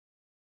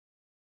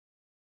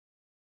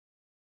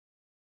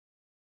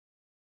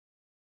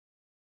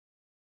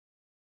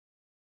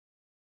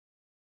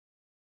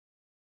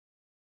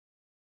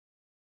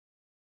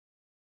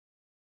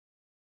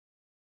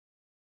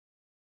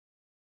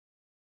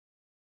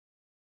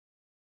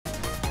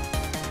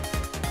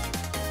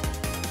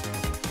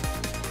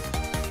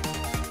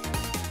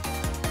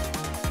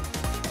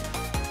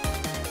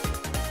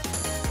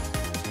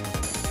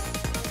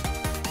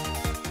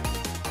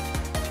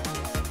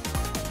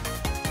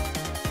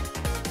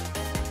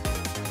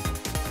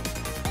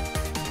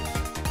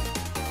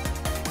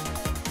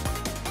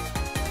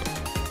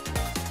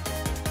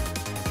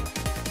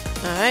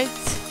Alright.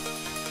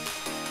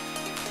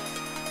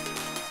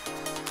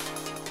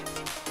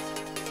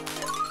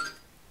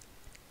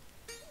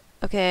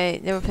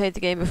 Okay, never played the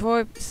game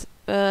before.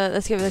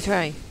 Let's give it a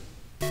try.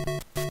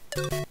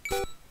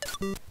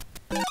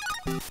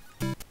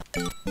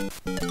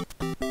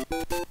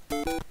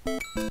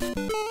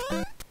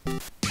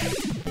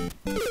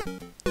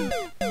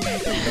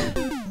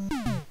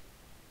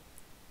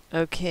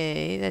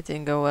 Okay, that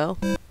didn't go well.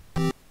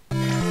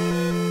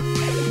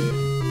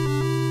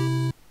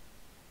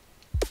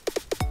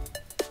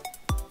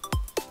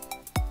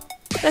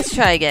 Let's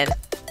try again.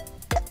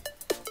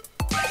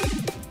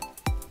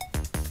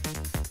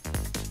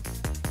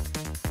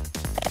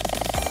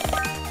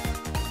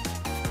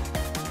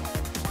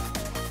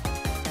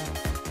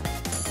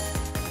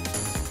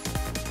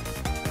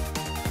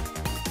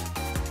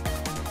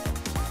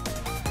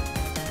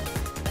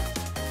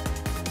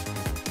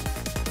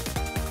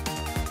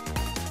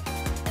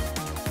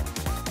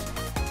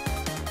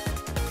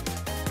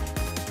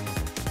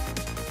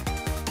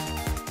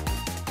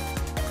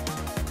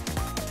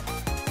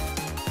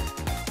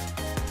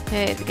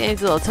 Okay, the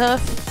game's a little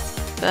tough,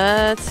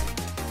 but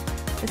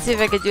let's see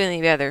if I could do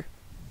any better.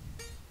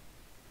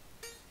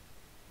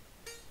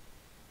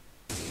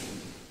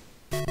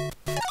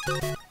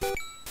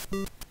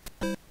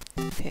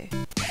 Okay.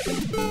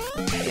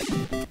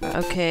 Yep.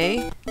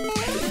 Okay.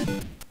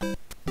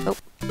 Oh,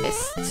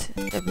 missed.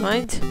 Never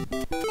mind.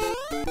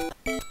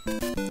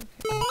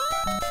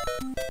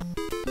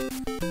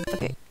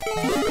 Okay.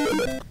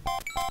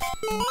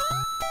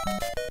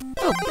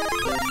 Oh.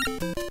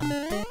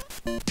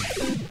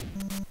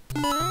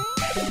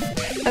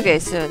 Okay,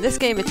 so in this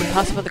game it's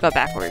impossible to go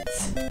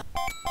backwards.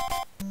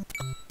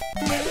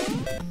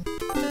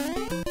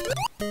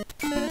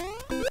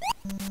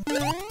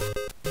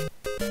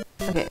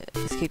 Okay,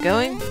 let's keep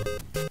going.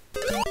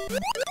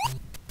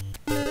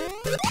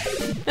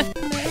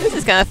 This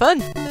is kind of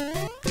fun.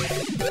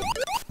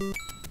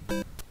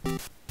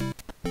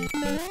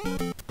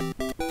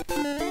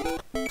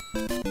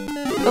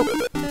 Oh.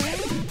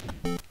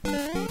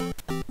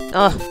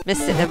 Oh,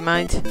 missed it, never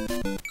mind.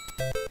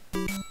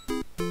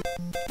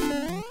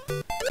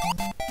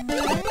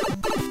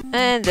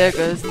 And there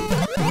goes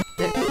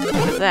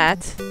that.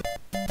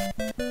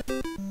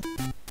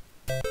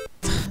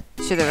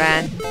 Should have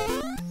ran.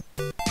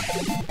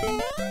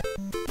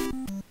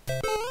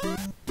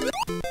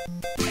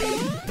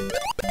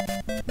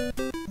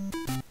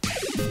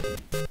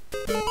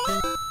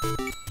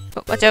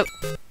 Oh, watch out!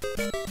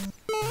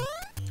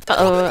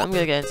 Uh-oh, I'm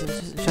gonna get into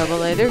some trouble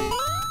later.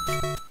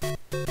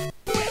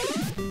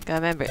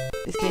 Gotta remember,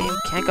 this game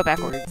can't go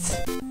backwards.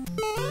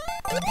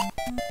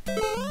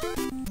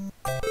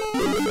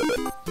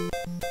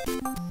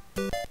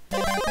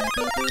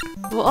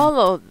 Well,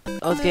 all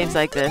old games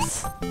like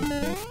this.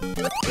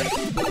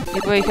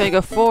 Where you can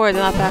go forward and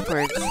not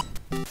backwards.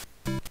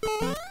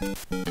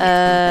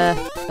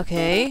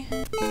 Okay.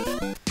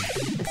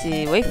 Let's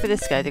see, wait for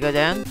this guy to go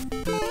down.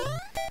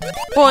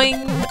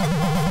 Boing!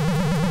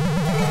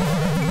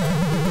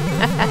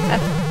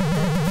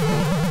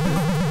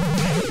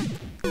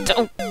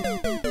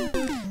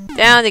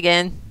 Down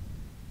again.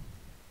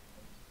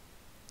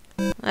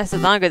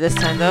 Lasted longer this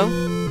time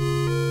though.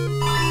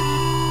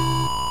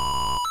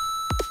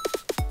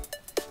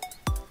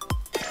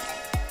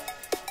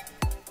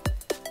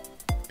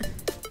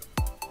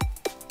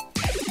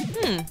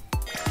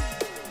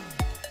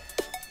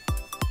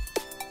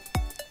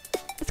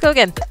 Let's go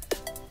again.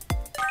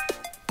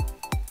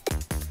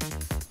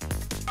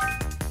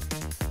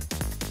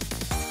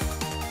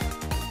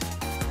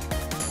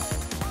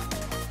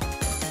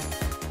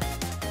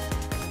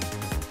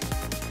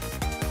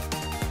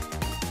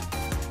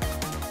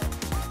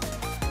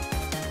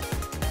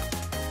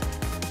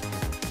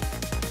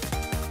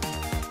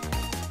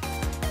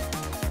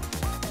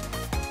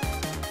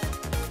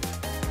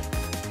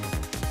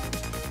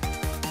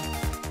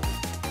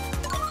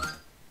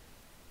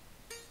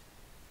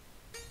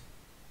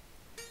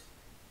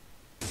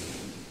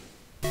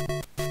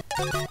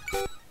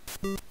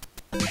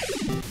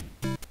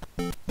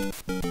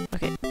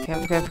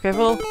 Okay,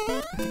 careful.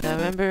 Okay, gotta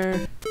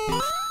remember.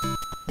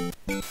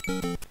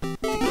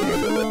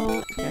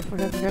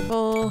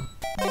 Careful.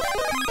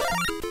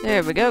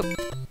 There we go.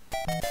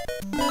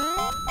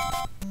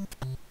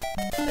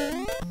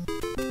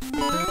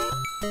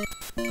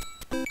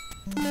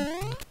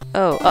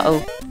 Oh,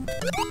 uh-oh.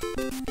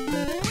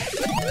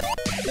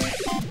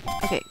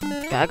 Okay,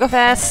 gotta go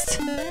fast.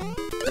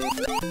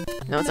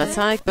 No, it's not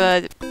Sonic,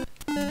 but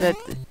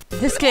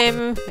this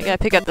game, I gotta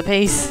pick up the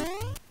pace.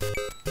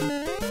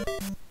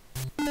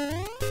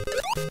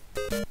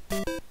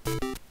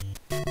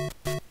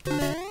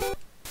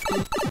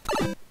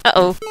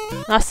 Uh-oh,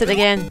 lost it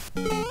again.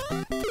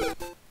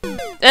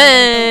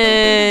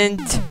 And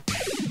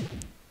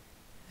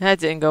that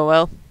didn't go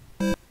well.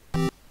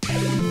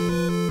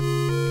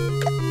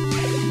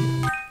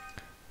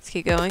 Let's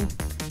keep going.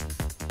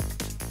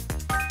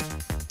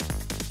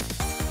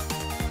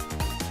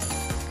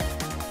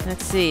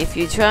 Let's see, a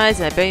few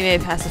tries and I bet you may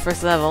have passed the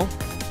first level.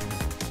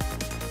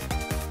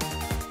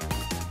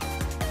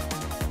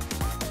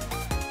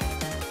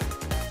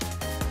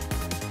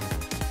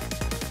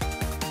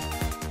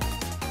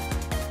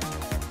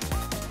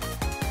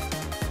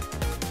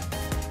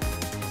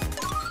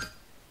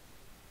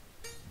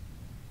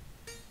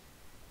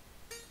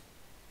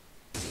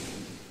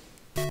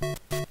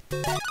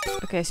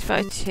 Okay, I should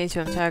probably change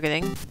who I'm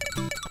targeting.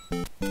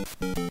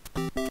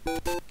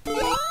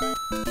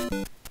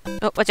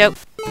 Oh, watch out!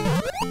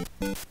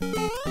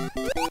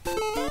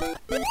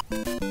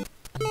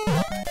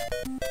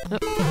 Oh,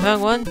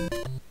 wrong one.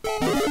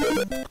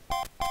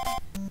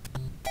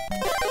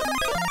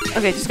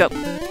 Okay, just go.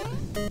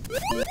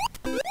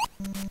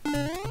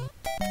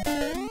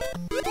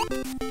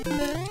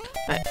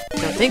 Right,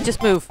 don't think,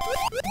 just move.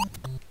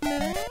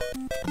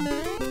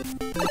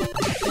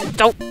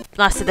 Don't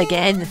blast it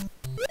again.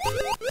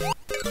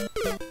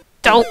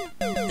 Don't.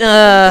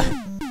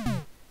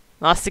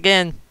 Lost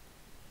again.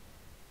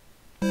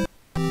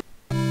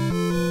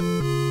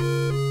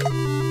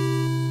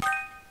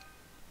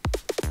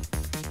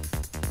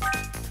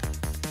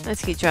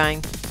 Let's keep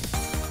trying.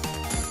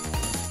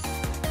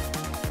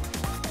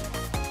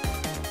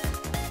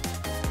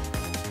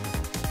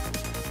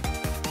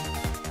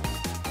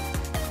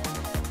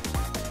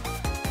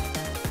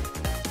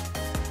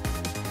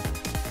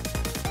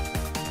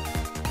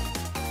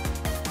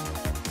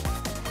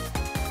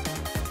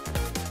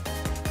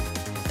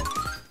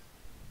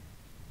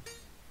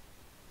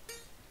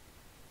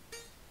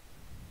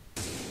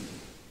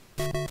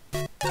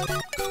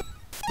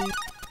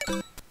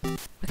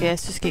 Okay,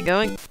 let's just keep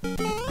going.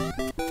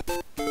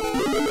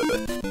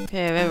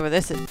 Okay, I remember where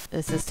this is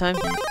this time.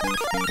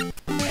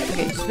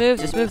 Okay, just move,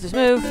 just move, just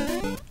move.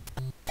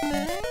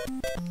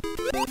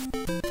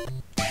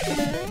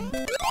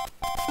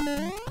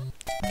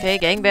 Okay,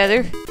 getting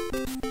better.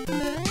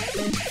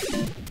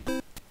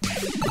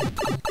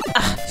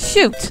 Ah,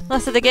 shoot!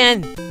 Lost it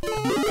again!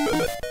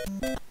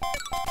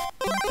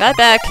 Got it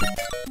back!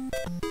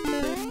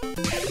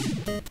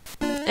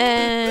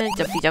 And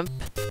jumpy jump.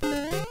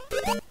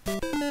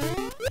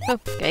 Oh,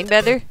 getting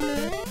better.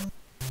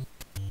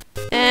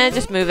 And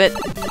just move it.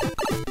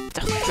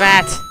 Oh,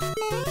 drat!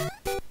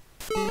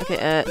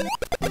 Okay,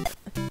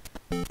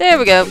 there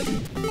we go.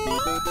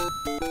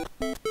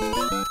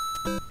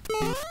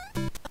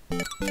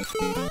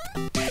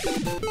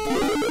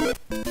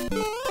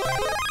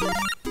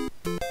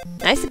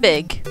 Nice and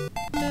big.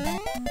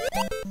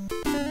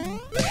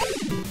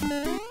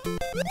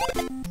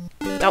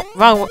 Oh,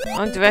 wrong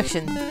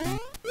direction.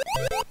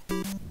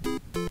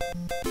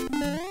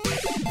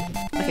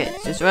 Okay,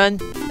 just run.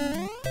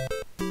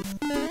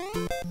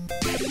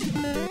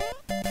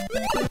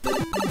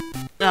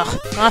 Ugh,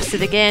 lost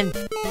it again.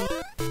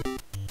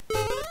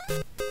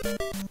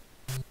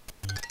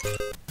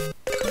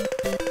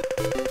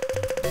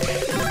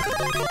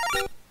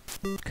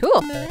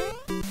 Cool.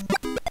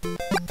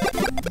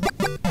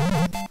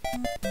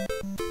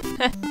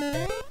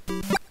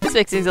 This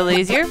makes things a little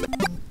easier.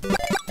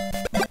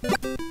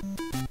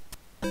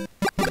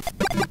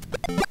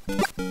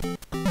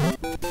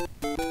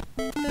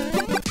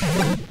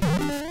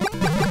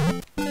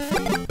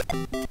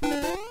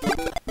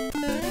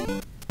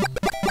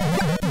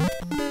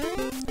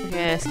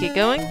 Okay, let's keep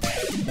going.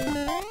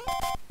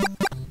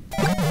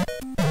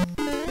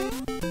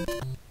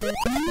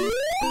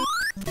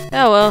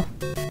 Oh well.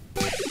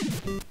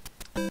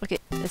 Okay,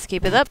 let's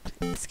keep it up.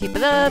 Let's keep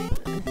it up.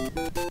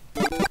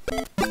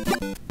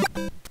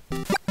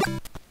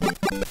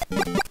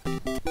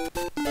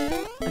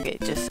 Okay,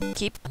 just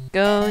keep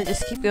going.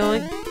 Just keep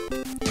going.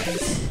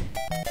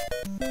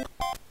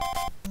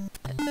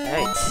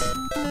 Alright.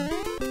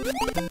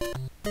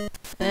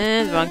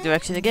 And wrong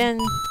direction again.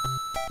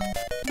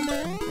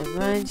 Never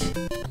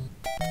mind.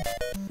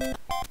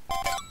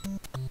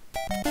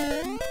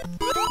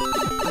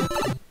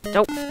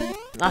 Nope.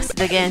 Lost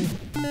it again.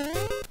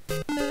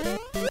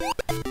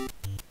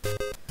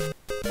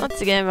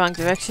 Once again, wrong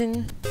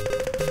direction.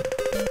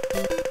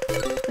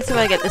 Let's see what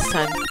I get this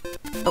time.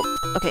 Oh,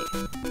 okay.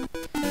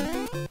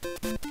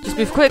 Just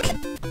move quick.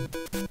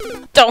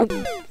 Don't!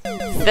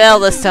 Fail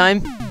this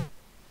time.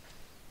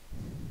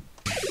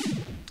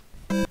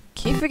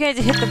 Keep forgetting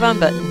to hit the run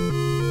button.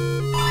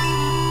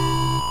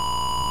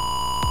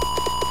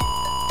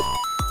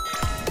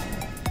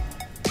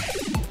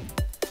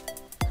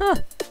 Huh.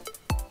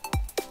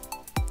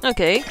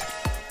 Okay.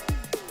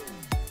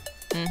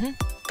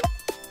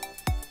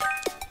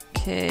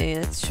 Okay,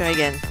 let's try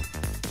again.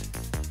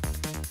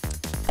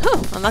 Oh,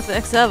 unlock the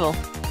next level.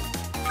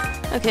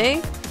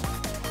 Okay,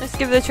 let's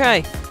give it a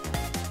try.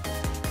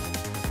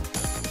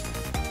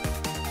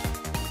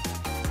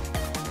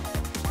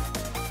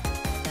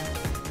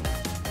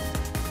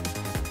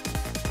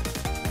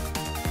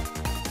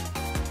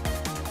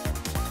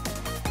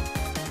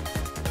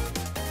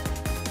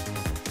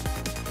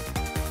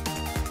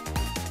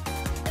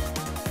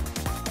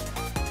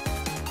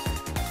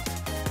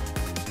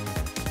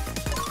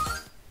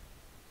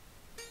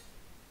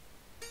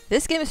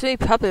 This game is really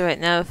popular right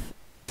now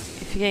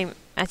if your game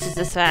matches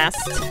this fast.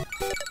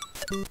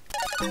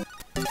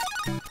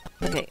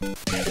 Okay.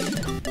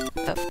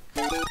 Oh.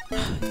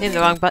 Hitting the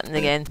wrong button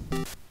again.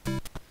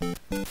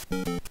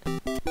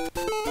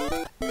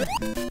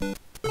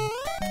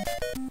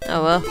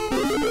 Oh well.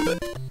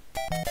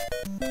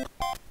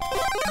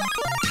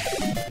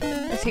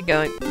 Let's keep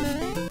going.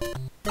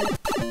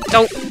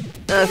 Oh!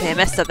 Okay, I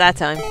messed up that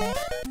time.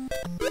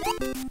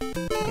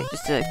 Okay,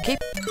 just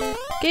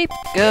keep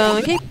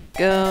going, keep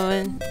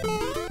going.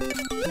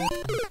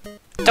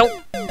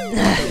 Don't.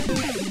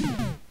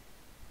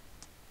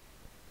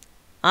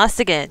 Lost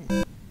again.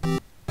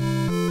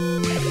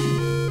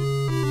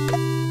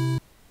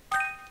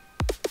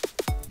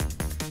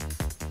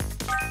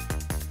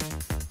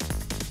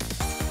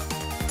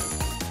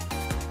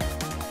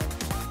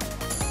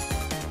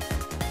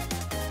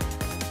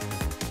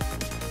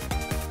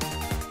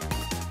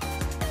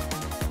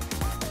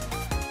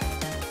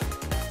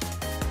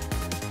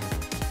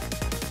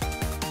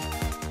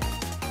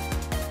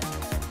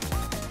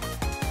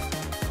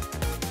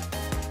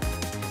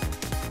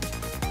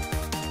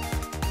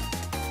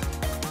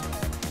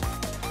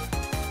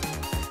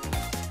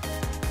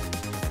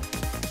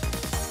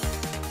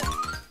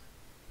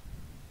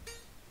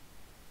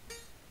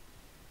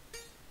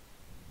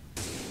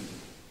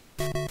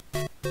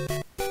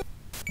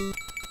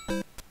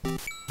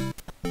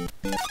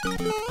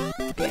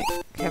 Okay,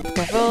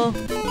 careful.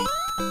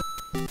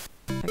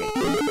 Okay,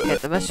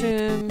 get the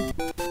mushroom.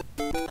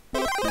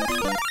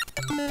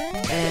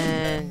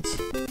 And...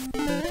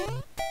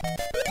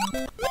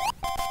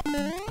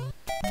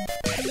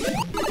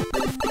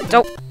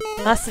 oh!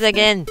 Lost it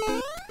again!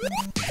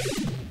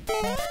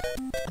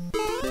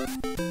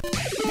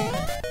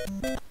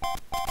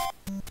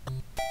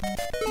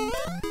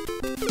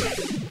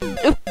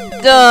 Oop!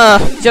 Duh!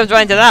 Jumped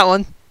right into that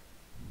one.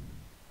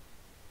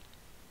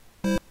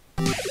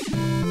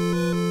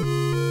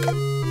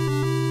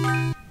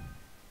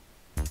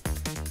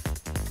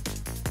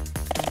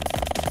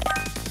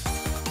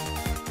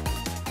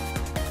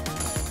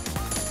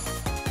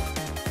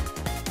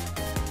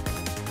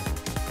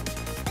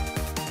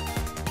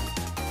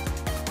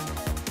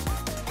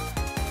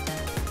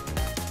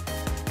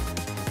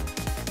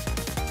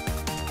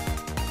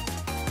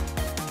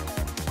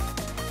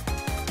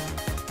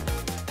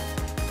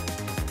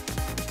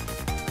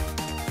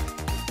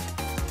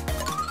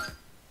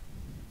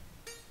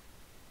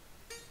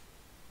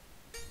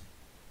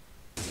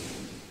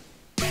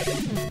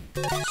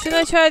 Should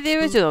I try the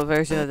original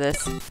version of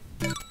this?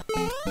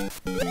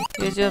 The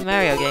original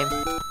Mario game.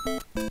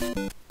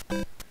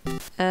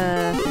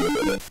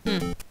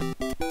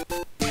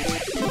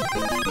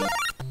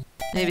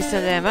 Maybe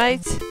someday I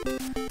might.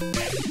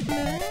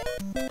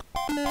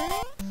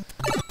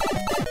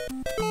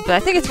 But I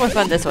think it's more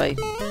fun this way.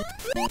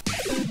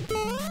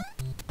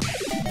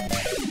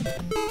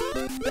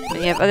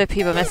 When you have other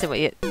people messing with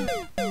you.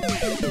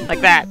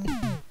 Like that.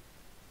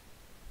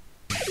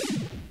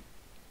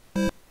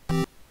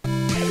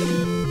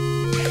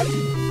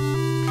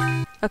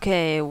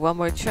 Okay, one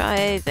more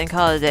try, then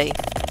call it a day.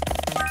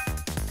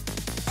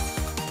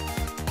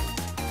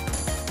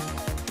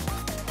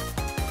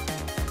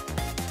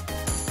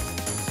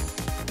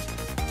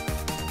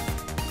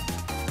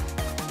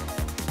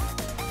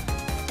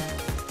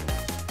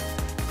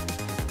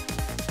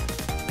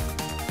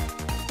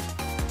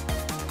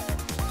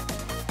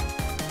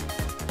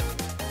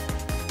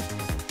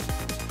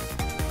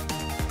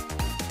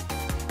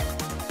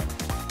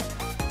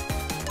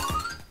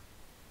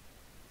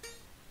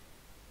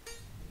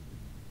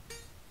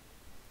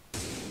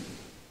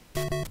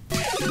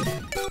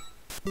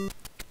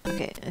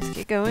 Okay, let's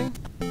get going.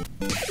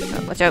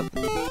 Oh, watch out.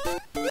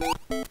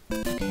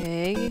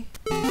 Okay.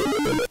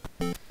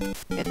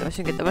 Get the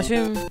mushroom, get the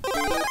mushroom.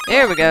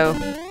 There we go.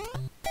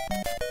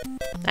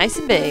 Nice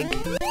and big.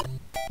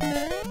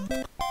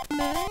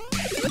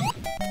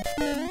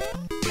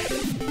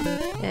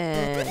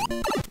 And...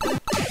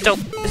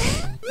 don't!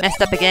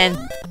 Messed up again.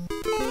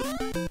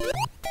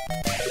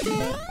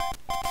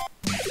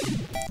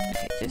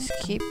 Okay, just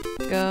keep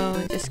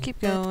going, just keep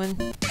going.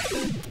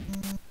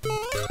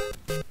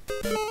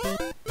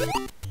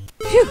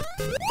 Phew!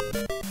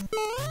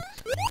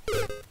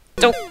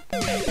 Don't!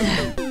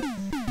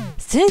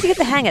 Still need to get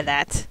the hang of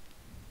that.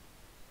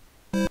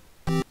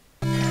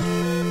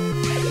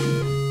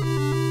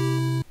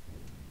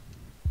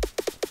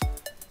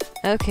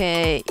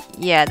 Okay,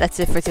 yeah, that's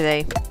it for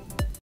today.